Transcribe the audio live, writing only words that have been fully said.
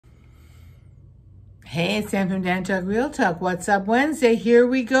Hey, it's Sam from DianeTalk, Real Talk. What's up Wednesday? Here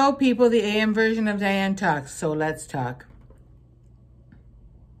we go, people, the AM version of DianeTalk. So let's talk.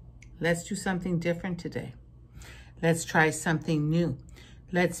 Let's do something different today. Let's try something new.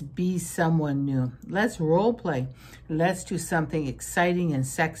 Let's be someone new. Let's role play. Let's do something exciting and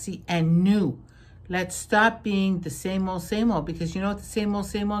sexy and new. Let's stop being the same old, because you know what the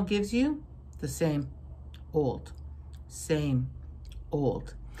same old gives you? The same old. Same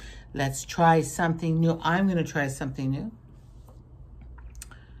old. Let's try something new. I'm going to try something new.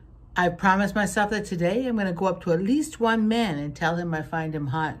 I promised myself that today I'm going to go up to at least one man and tell him I find him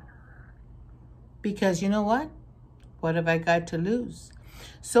hot. Because you know what? What have I got to lose?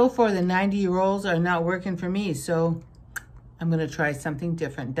 So far, the 90-year-olds are not working for me, so I'm going to try something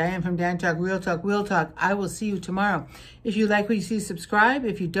different. Diane from DianeTalk, Real Talk. I will see you tomorrow. If you like what you see, subscribe.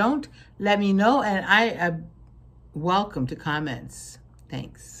 If you don't, let me know, and I am welcome to comments.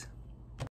 Thanks.